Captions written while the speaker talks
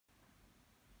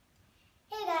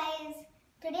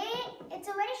It's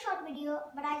a very short video,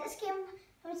 but I just came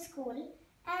from school,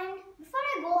 and before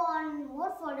I go on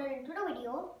more further into the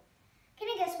video, can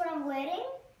you guess what I'm wearing?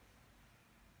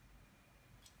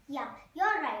 Yeah, you're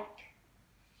right.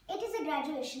 It is a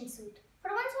graduation suit. For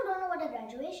the ones who don't know what a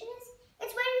graduation is,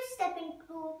 it's where you step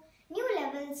into new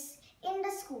levels in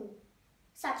the school,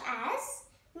 such as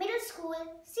middle school,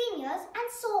 seniors, and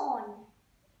so on.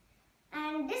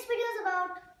 And this video is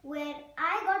about where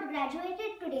I got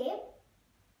graduated today,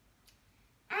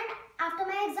 and after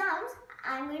my exams,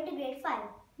 I'm going to grade 5,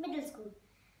 middle school.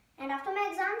 And after my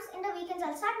exams, in the weekends,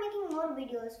 I'll start making more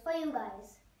videos for you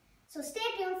guys. So stay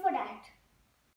tuned for that.